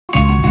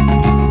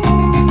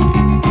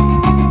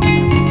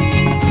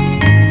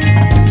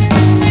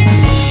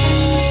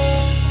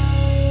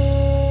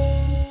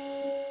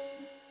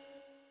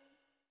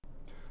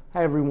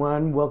Hi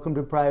everyone, welcome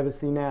to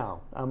Privacy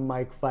Now. I'm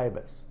Mike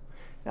Fibus.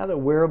 Now that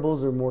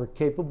wearables are more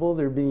capable,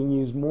 they're being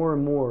used more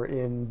and more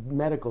in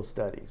medical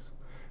studies.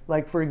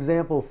 Like for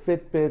example,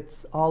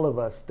 Fitbit's All of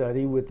Us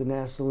study with the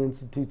National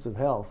Institutes of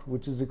Health,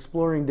 which is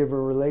exploring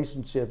different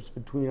relationships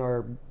between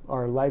our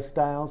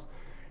lifestyles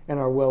and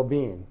our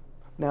well-being.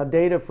 Now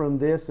data from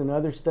this and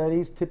other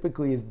studies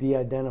typically is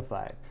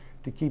de-identified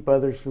to keep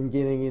others from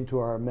getting into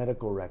our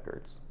medical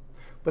records.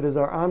 But as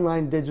our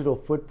online digital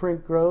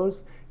footprint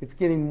grows, it's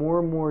getting more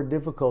and more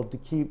difficult to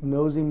keep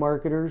nosy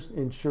marketers,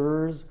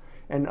 insurers,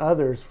 and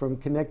others from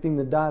connecting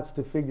the dots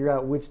to figure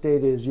out which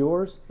data is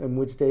yours and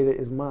which data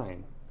is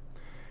mine.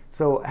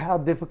 So how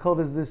difficult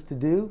is this to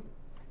do,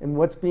 and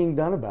what's being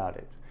done about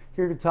it?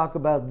 Here to talk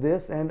about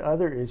this and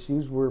other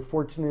issues, we're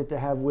fortunate to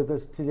have with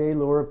us today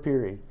Laura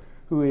Pirri,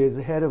 who is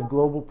head of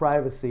global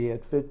privacy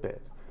at Fitbit.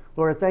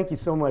 Laura, thank you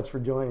so much for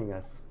joining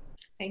us.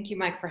 Thank you,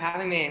 Mike, for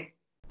having me.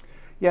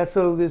 Yeah,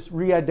 so this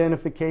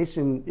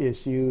re-identification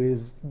issue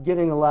is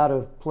getting a lot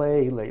of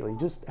play lately.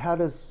 Just how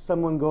does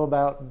someone go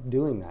about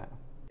doing that?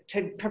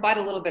 To provide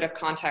a little bit of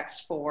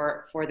context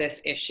for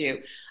this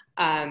issue,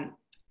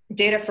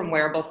 data from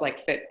wearables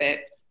like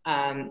Fitbit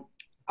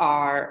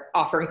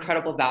offer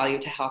incredible value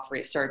to health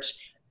research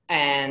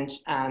and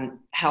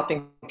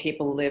helping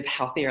people live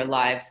healthier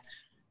lives.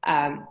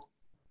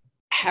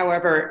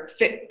 However,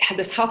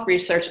 this health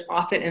research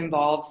often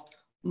involves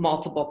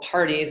multiple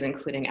parties,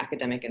 including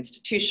academic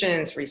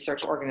institutions,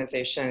 research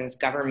organizations,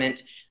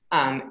 government,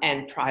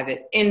 and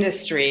private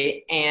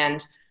industry.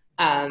 And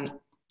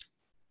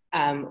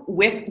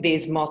with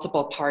these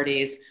multiple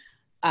parties,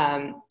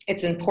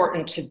 it's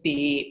important to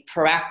be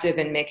proactive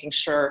in making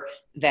sure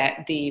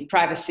that the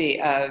privacy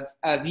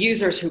of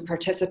users who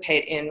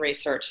participate in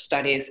research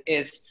studies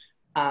is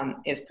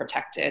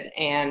protected.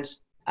 And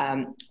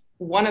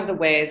one of the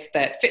ways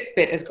that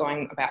Fitbit is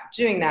going about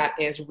doing that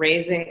is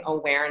raising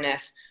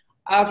awareness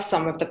of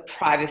some of the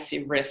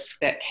privacy risks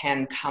that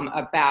can come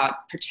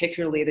about,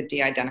 particularly the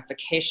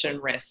de-identification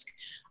risk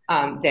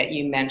that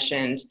you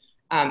mentioned.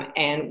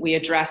 And we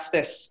address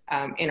this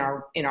in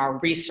our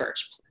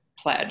research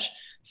pledge.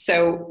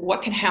 So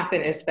what can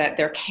happen is that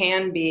there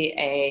can be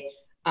a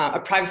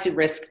privacy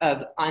risk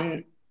of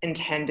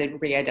unintended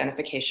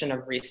re-identification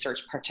of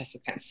research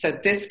participants. So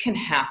this can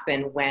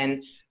happen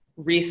when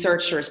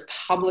researchers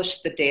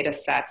publish the data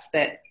sets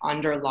that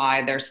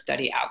underlie their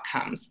study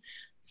outcomes.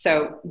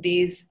 So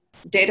these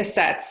data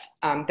sets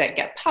that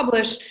get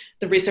published,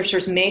 the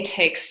researchers may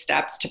take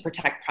steps to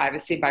protect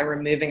privacy by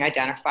removing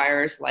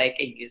identifiers like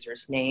a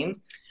user's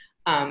name.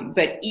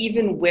 But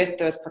even with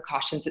those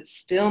precautions, it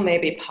still may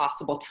be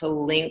possible to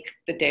link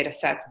the data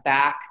sets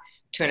back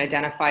to an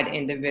identified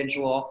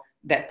individual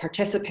that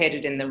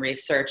participated in the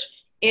research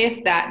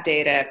if that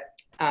data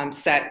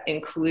set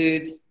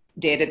includes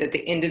data that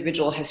the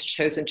individual has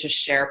chosen to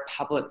share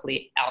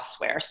publicly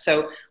elsewhere.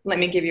 So let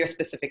me give you a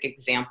specific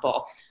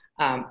example.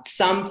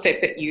 Some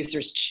Fitbit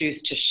users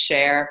choose to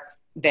share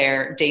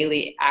their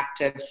daily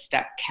active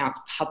step counts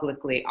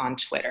publicly on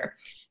Twitter.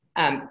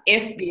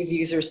 If these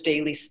users'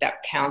 daily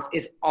step counts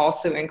is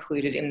also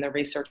included in the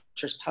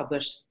researcher's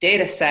published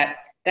data set,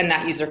 then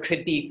that user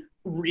could be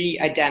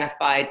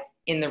re-identified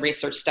in the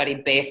research study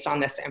based on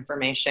this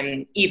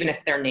information, even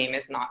if their name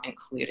is not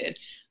included.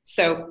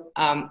 So,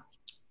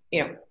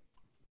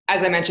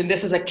 as I mentioned,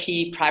 this is a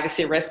key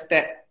privacy risk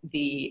that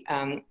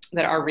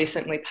that our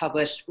recently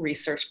published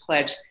research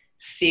pledge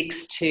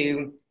seeks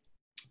to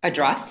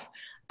address.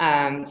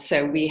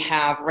 So we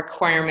have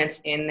requirements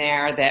in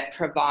there that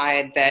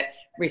provide that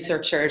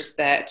researchers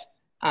that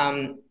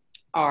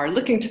are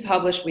looking to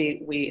publish,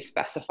 we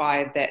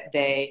specify that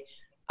they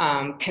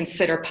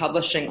consider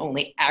publishing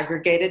only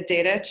aggregated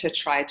data to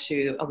try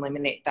to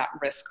eliminate that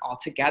risk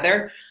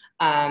altogether.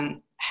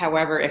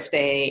 However, if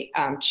they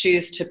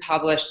choose to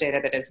publish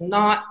data that is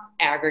not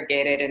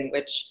aggregated, in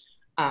which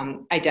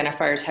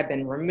identifiers have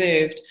been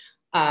removed,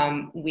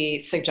 we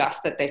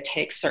suggest that they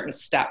take certain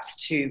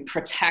steps to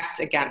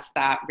protect against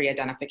that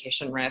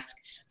re-identification risk.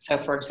 So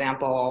for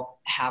example,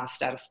 have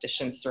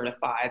statisticians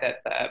certify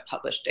that the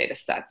published data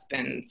set's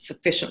been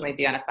sufficiently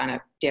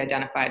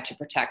de-identified to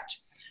protect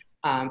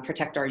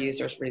our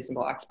users'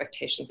 reasonable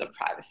expectations of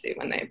privacy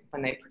when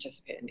they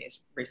participate in these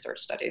research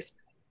studies.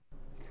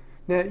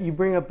 Now, you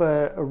bring up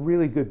a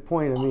really good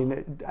point. I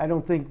mean, I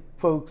don't think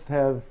folks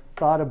have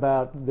thought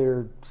about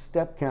their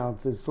step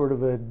counts as sort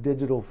of a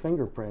digital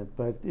fingerprint,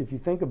 but if you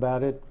think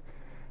about it,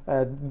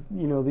 the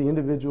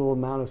individual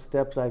amount of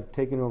steps I've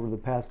taken over the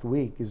past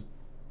week is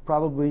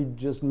probably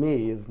just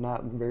me, if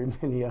not very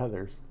many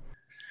others.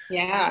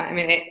 Yeah, I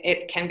mean,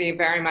 it can be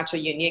very much a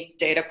unique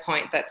data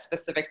point that's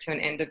specific to an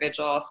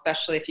individual,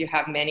 especially if you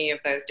have many of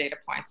those data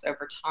points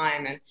over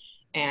time.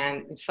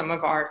 And some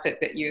of our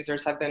Fitbit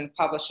users have been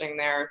publishing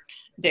their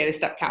daily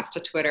step counts to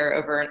Twitter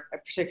over a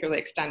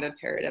particularly extended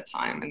period of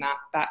time. And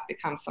that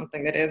becomes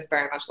something that is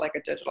very much like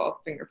a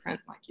digital fingerprint,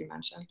 like you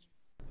mentioned.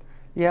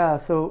 Yeah,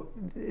 so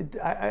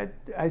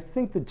I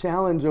think the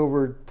challenge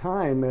over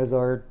time as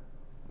our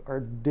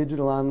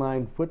digital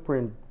online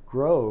footprint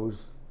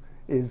grows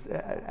is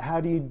how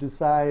do you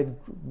decide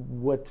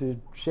what to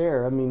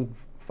share? I mean,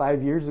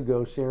 5 years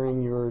ago,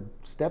 sharing your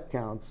step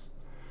counts,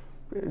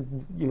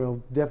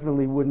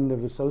 definitely wouldn't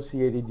have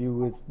associated you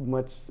with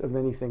much of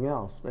anything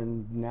else.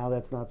 And now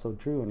that's not so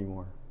true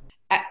anymore.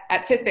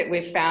 At Fitbit,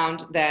 we've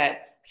found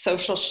that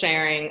social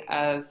sharing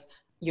of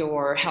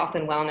your health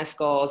and wellness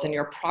goals and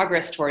your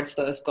progress towards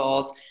those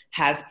goals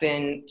has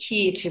been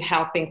key to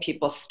helping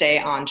people stay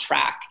on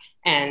track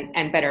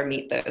and better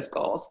meet those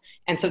goals.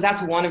 And so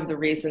that's one of the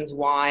reasons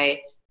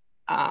why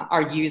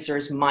our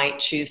users might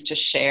choose to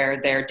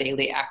share their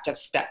daily active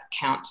step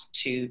count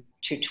to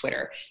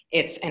Twitter.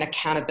 It's an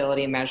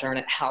accountability measure, and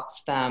it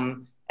helps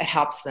them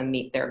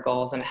meet their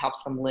goals, and it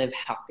helps them live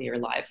healthier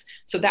lives.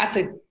 So that's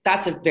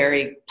a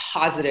very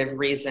positive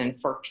reason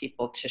for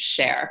people to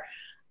share.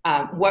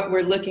 What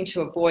we're looking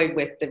to avoid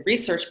with the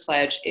research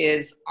pledge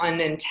is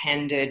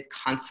unintended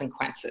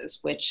consequences,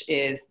 which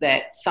is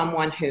that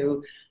someone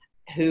who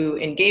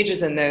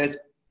engages in those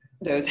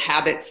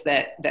habits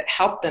that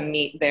help them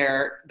meet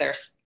their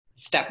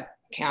step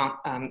count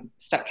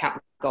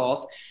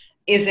goals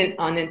isn't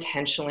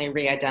unintentionally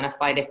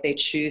re-identified if they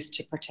choose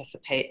to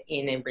participate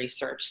in a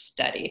research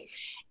study.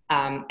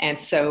 And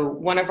so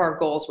one of our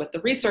goals with the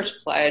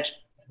research pledge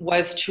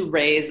was to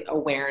raise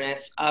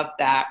awareness of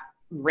that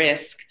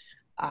risk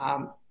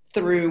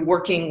through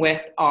working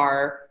with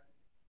our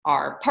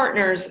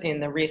partners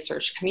in the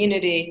research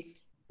community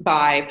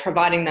by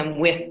providing them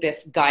with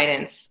this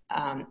guidance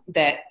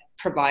that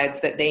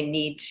provides that they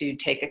need to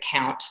take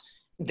account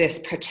this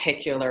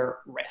particular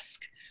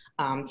risk.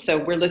 So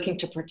we're looking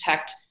to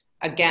protect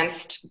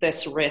against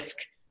this risk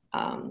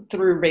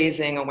through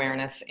raising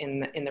awareness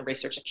in the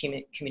research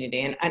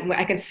community. And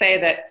I can say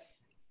that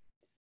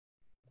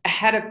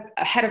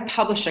ahead of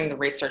publishing the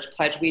research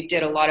pledge, we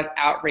did a lot of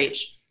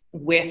outreach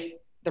with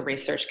the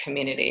research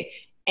community,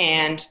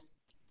 and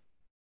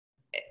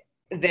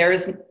there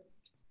wasn't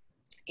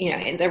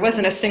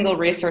a single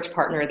research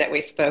partner that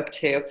we spoke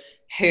to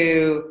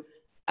who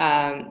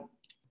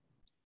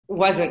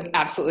wasn't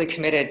absolutely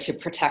committed to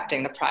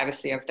protecting the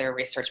privacy of their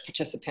research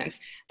participants.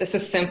 This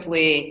is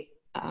simply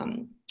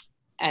an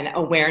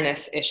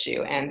awareness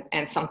issue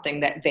and something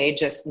that they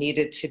just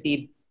needed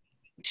to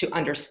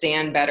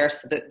understand better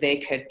so that they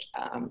could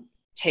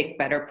take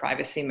better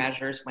privacy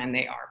measures when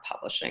they are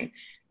publishing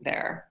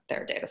their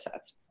data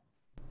sets.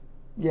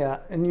 Yeah,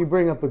 and you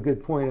bring up a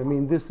good point. I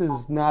mean, this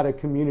is not a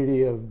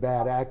community of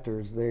bad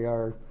actors. They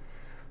are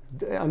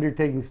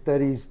undertaking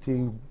studies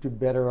to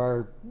better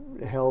our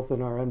health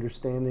and our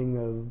understanding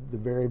of the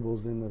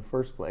variables in the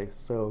first place.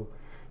 So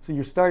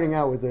you're starting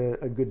out with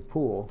a good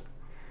pool.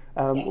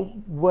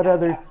 Yes. What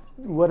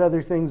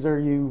other things are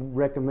you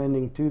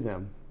recommending to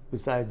them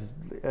besides,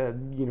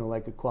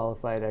 like a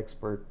qualified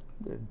expert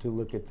to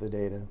look at the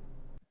data?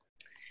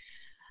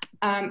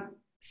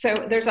 So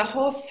there's a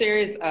whole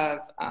series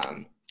of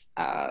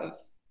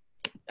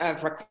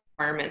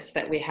requirements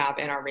that we have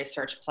in our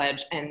research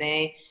pledge, and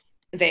they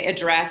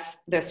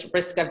address this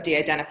risk of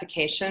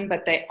de-identification,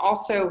 but they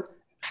also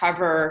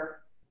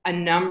cover a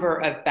number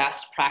of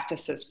best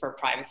practices for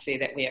privacy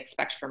that we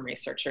expect from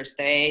researchers.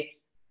 They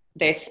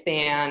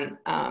span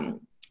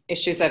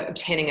issues of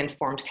obtaining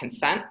informed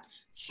consent,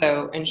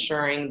 so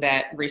ensuring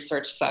that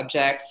research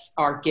subjects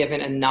are given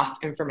enough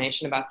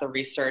information about the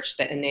research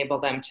that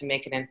enable them to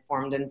make an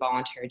informed and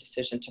voluntary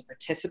decision to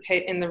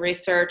participate in the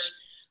research.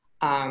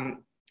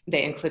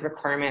 They include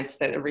requirements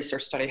that a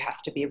research study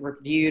has to be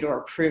reviewed or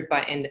approved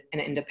by an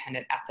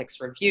independent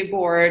ethics review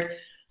board.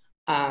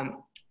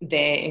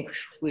 They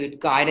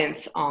include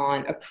guidance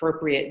on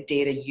appropriate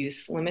data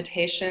use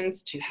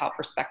limitations to help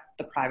respect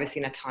the privacy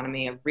and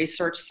autonomy of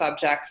research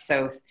subjects.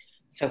 So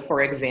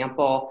for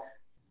example,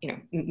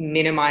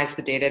 minimize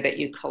the data that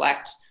you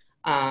collect.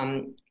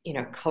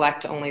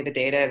 Collect only the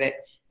data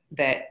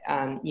that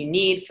you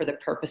need for the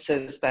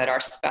purposes that are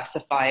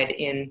specified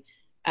in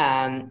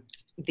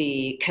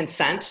the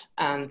consent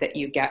that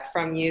you get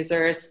from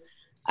users.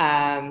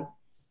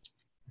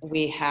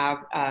 We have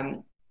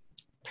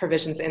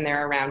provisions in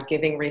there around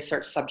giving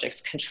research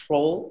subjects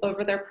control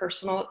over their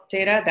personal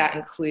data. That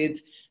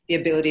includes the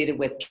ability to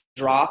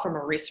withdraw from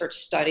a research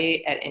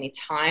study at any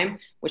time,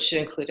 which should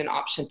include an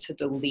option to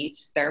delete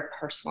their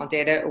personal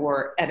data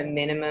or at a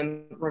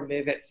minimum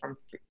remove it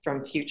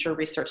from future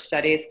research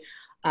studies.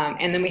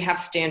 And then we have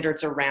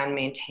standards around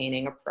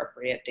maintaining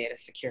appropriate data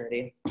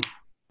security.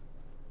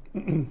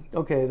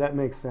 Okay, that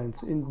makes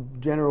sense. In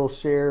general,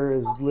 share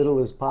as little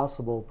as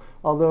possible.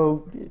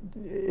 Although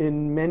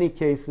in many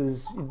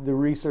cases, the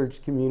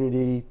research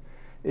community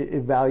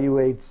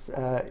evaluates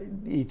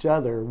each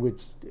other,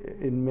 which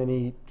in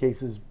many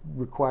cases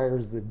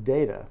requires the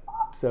data.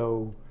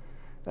 So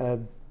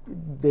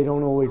they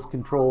don't always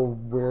control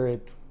where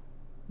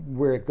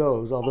it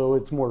goes, although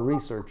it's more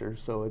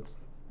researchers. So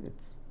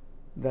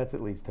that's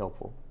at least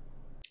helpful.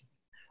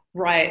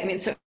 Right. I mean,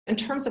 so in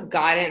terms of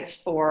guidance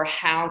for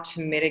how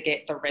to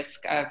mitigate the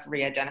risk of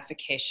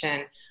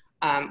re-identification,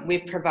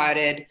 we've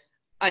provided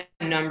a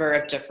number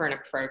of different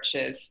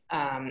approaches.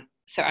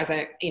 So as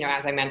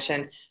I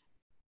mentioned,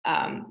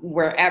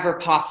 wherever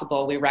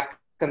possible, we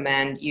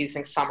recommend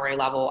using summary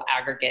level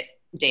aggregate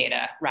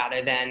data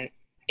rather than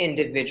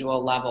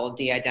individual level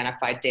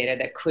de-identified data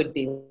that could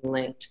be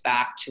linked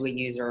back to a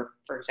user,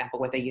 for example,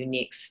 with a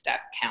unique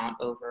step count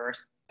over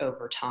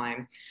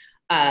time.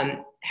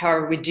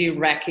 However, we do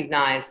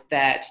recognize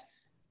that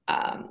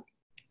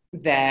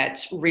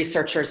that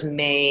researchers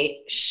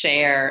may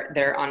share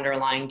their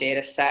underlying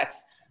data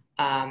sets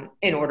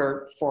in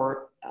order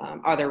for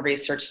other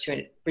researchers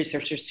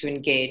to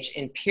engage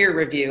in peer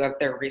review of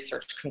their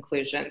research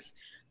conclusions.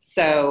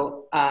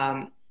 So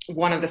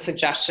one of the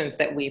suggestions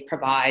that we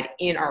provide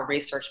in our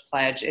research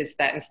pledge is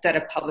that instead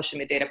of publishing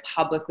the data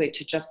publicly,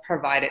 to just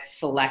provide it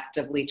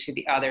selectively to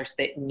the others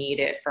that need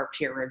it for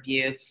peer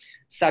review,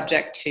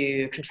 subject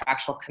to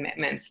contractual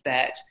commitments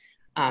that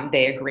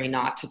they agree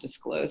not to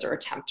disclose or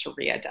attempt to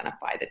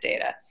re-identify the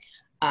data.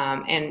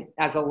 And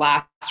as a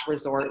last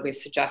resort, we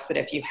suggest that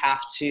if you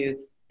have to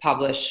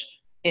publish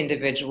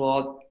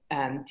individual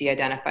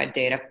de-identified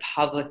data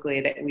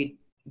publicly,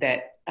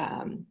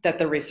 that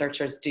the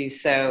researchers do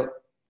so,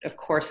 of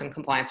course, in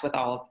compliance with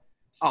all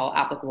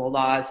applicable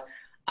laws,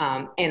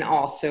 and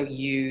also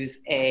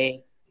use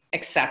a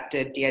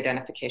accepted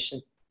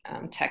de-identification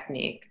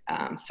technique.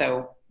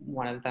 So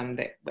one of them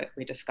that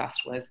we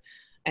discussed was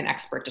an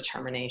expert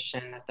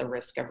determination that the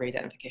risk of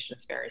re-identification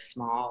is very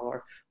small,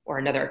 or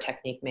another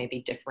technique may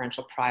be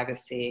differential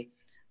privacy.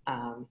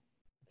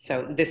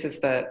 So this is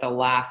the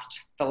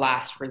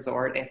last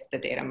resort if the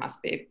data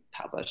must be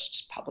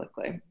published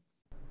publicly.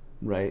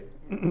 Right.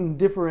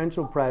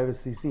 Differential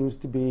privacy seems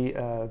to be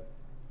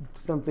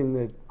something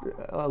that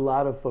a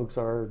lot of folks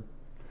are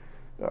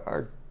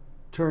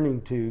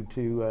turning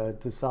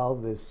to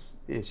solve this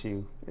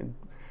issue. And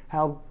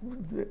how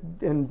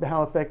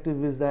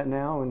effective is that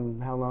now,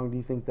 and how long do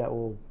you think that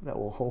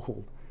will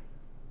hold?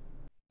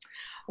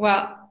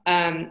 Well,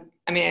 I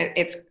mean,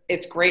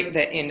 it's great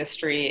that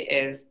industry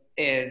is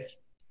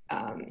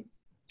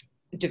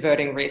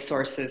devoting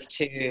resources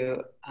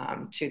to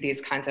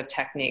these kinds of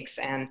techniques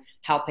and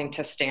helping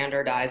to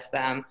standardize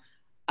them.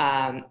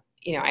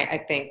 You know,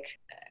 I think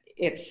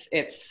it's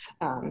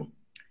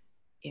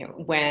you know,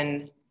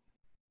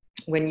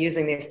 when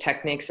using these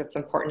techniques, it's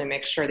important to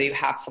make sure that you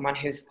have someone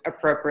who's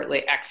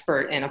appropriately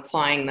expert in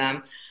applying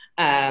them,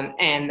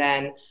 and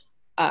then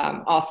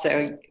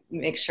also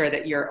make sure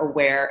that you're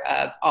aware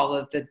of all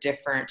of the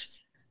different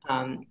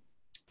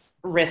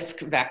risk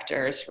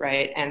vectors,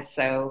 right? And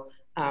so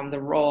the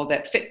role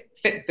that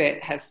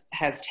Fitbit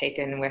has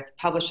taken with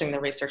publishing the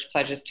research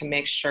pledges to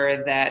make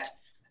sure that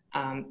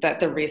that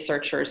the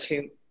researchers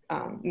who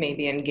may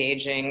be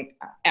engaging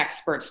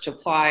experts to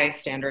apply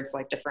standards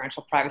like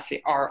differential privacy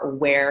are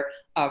aware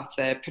of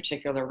the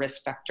particular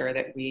risk vector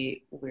that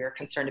we're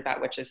concerned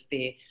about, which is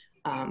the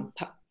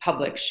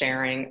public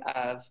sharing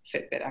of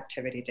Fitbit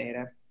activity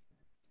data.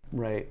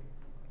 Right,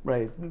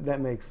 that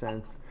makes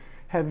sense.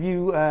 Have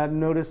you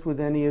noticed with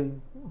any of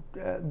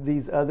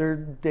these other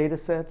data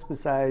sets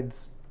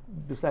besides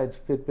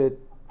Fitbit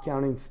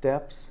counting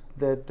steps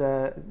that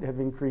have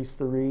increased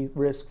the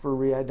risk for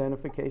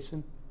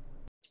re-identification?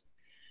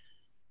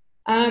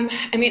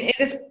 I mean, it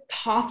is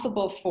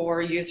possible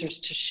for users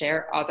to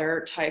share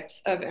other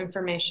types of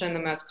information. The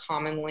most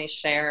commonly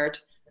shared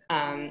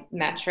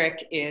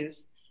metric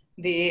is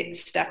the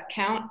step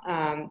count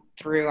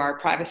through our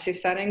privacy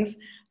settings.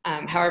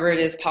 However,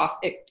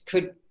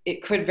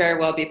 it could very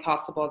well be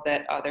possible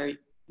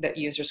that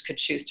users could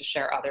choose to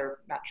share other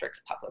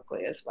metrics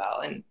publicly as well,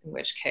 in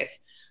which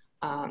case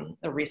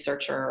a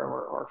researcher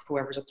or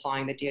whoever's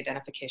applying the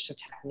de-identification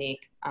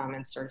technique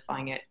and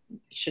certifying it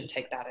should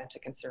take that into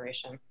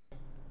consideration.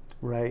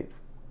 Right.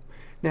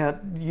 Now,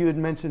 you had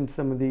mentioned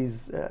some of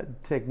these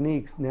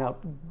techniques. Now,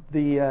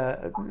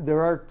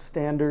 there are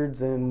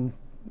standards and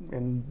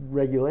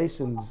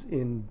regulations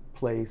in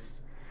place.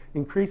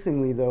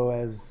 Increasingly, though,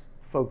 as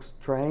folks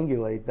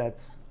triangulate,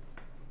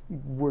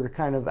 we're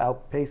kind of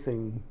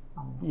outpacing,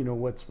 you know,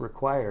 what's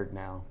required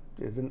now,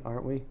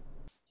 aren't we?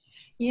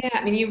 Yeah,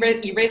 I mean, you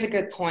raise a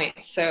good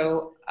point.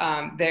 So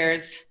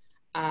there's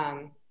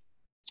a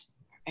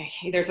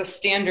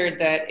standard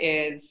that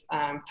is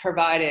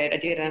provided, a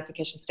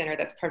de-identification standard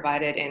that's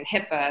provided in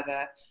HIPAA,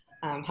 the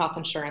Health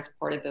Insurance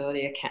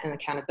Portability and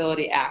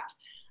Accountability Act.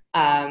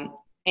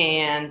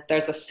 And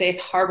there's a safe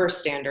harbor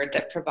standard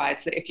that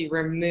provides that if you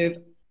remove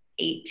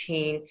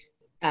 18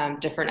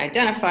 different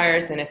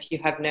identifiers, and if you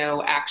have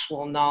no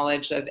actual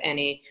knowledge of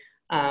any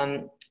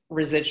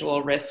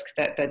residual risk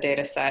that the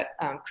data set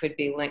could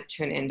be linked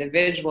to an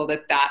individual,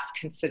 that's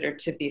considered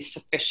to be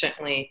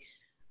sufficiently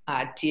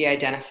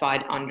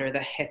de-identified under the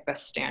HIPAA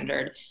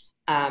standard.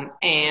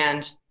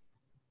 And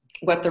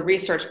what the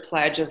research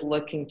pledge is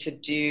looking to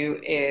do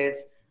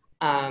is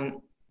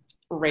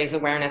raise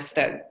awareness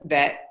that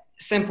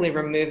simply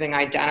removing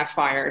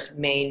identifiers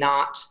may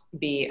not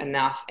be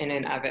enough in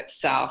and of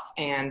itself,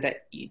 and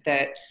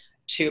that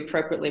to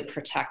appropriately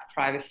protect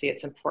privacy,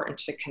 it's important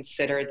to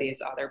consider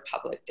these other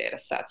public data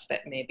sets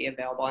that may be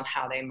available and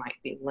how they might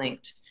be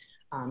linked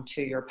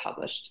to your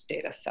published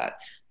data set.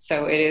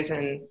 So it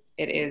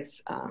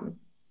is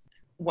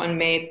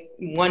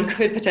one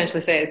could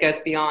potentially say it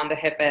goes beyond the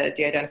HIPAA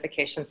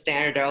de-identification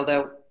standard,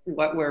 although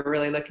what we're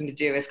really looking to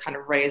do is kind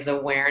of raise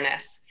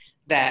awareness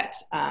that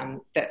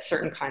that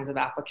certain kinds of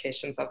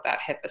applications of that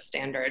HIPAA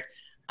standard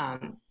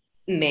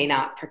may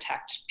not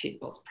protect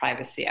people's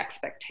privacy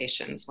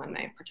expectations when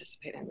they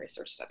participate in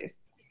research studies.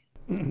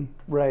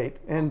 Right.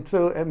 And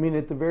so, I mean,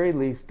 at the very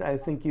least, I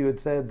think you had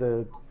said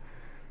the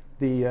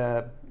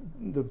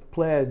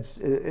pledge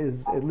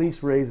is at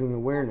least raising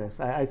awareness.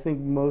 I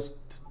think most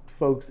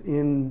folks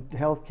in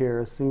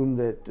healthcare assume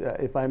that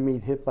if I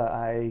meet HIPAA,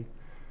 I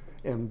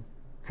am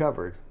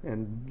covered,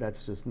 and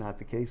that's just not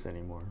the case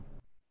anymore.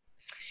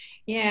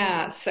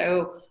 Yeah.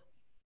 So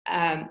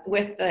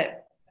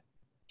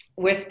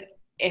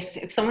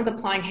if someone's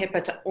applying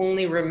HIPAA to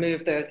only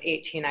remove those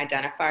 18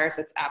 identifiers,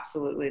 it's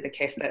absolutely the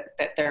case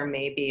that there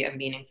may be a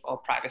meaningful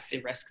privacy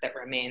risk that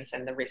remains,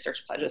 and the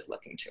research pledge is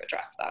looking to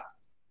address that.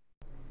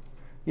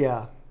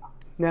 Yeah.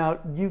 Now,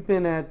 you've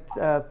been at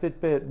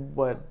Fitbit,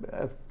 what,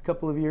 a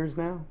couple of years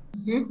now?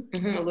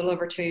 A little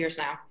over 2 years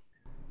now.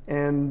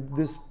 And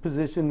this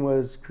position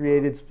was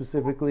created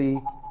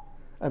specifically,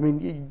 I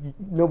mean,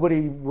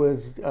 nobody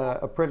was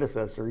a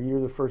predecessor.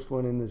 You're the first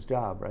one in this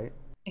job, right?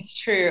 It's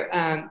true.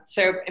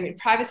 So, I mean,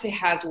 privacy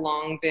has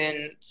long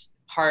been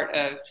part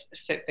of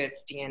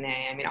Fitbit's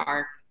DNA. I mean,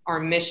 our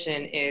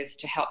mission is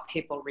to help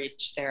people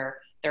reach their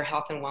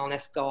health and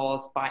wellness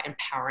goals by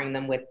empowering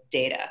them with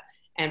data,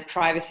 and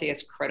privacy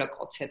is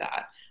critical to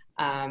that.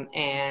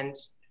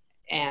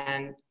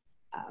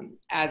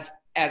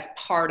 As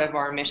part of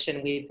our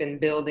mission, we've been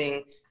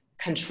building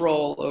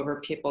control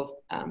over people's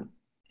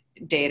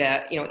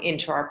data,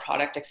 into our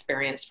product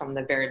experience from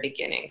the very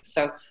beginning.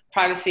 So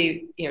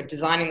privacy,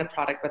 designing the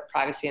product with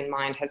privacy in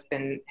mind has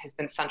been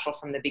central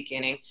from the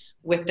beginning.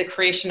 With the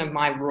creation of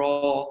my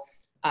role,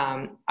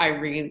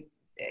 the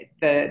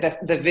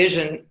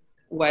vision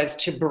was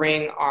to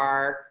bring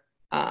our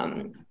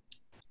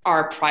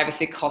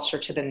privacy culture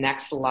to the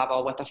next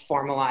level with a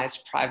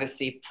formalized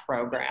privacy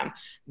program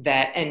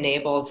that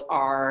enables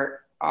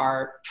our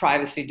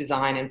privacy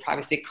design and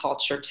privacy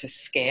culture to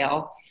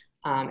scale,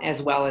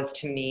 as well as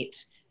to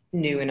meet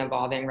new and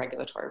evolving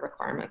regulatory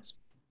requirements.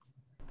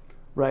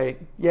 Right.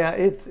 Yeah,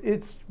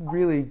 it's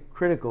really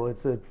critical.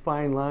 It's a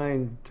fine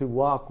line to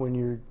walk when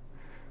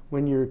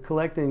you're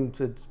collecting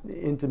such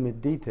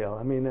intimate detail.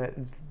 I mean,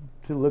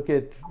 to look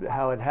at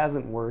how it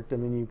hasn't worked, I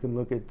mean, you can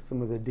look at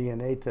some of the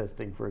DNA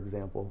testing, for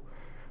example.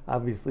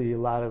 Obviously, a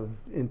lot of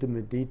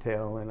intimate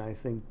detail, and I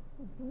think,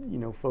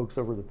 folks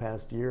over the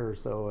past year or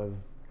so have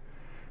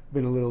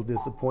been a little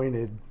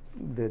disappointed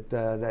that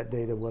that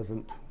data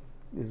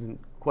isn't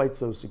quite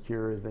so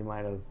secure as they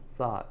might have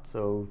thought.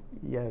 So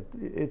yeah,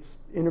 it's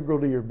integral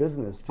to your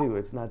business too.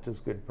 It's not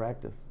just good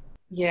practice.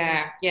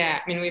 Yeah.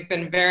 I mean, we've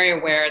been very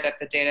aware that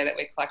the data that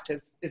we collect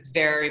is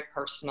very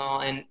personal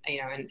and,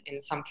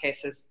 in some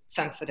cases,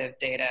 sensitive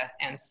data.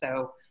 And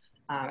so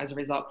as a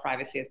result,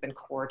 privacy has been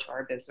core to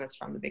our business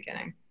from the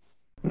beginning.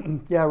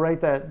 Yeah, right.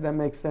 That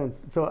makes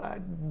sense. So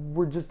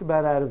we're just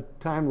about out of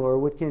time, Laura.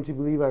 What can't you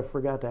believe I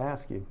forgot to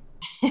ask you?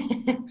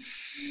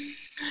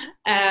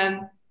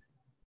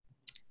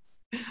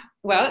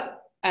 Well,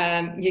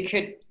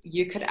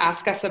 you could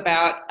ask us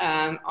about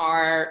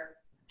our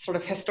sort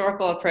of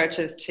historical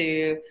approaches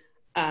to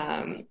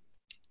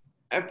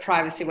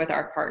privacy with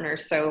our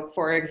partners. So,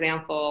 for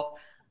example,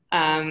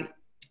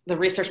 the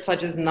research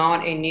pledge is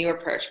not a new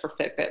approach for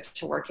Fitbit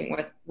to working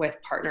with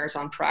partners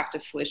on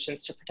proactive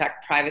solutions to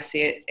protect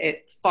privacy.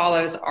 It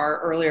follows our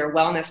earlier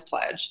wellness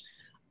pledge,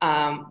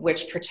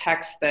 which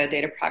protects the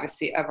data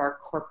privacy of our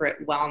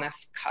corporate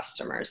wellness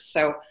customers.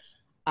 So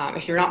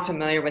if you're not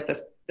familiar with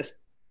this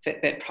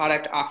Fitbit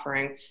product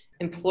offering,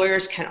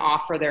 employers can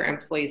offer their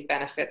employees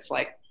benefits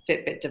like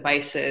Fitbit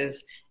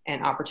devices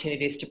and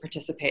opportunities to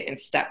participate in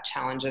step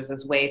challenges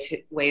as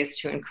ways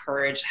to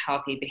encourage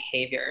healthy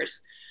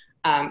behaviors.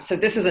 So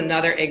this is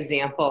another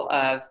example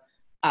of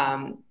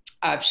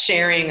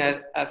sharing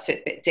of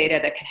Fitbit data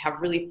that can have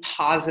really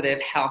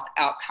positive health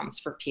outcomes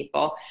for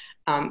people.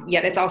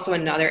 Yet it's also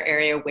another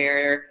area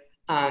where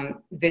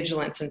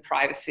vigilance and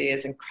privacy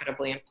is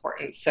incredibly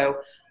important.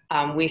 So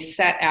we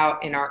set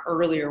out in our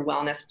earlier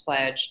wellness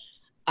pledge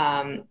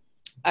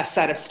a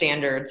set of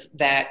standards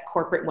that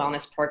corporate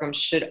wellness programs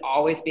should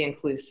always be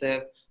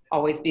inclusive,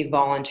 always be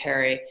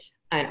voluntary,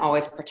 and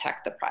always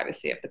protect the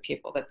privacy of the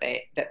people that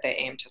they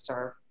aim to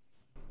serve.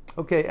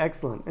 Okay,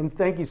 excellent. And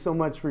thank you so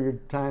much for your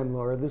time,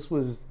 Laura. This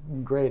was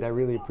great. I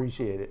really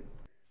appreciate it.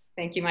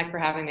 Thank you, Mike, for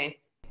having me.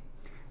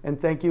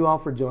 And thank you all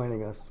for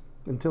joining us.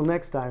 Until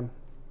next time,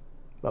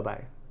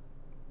 bye-bye.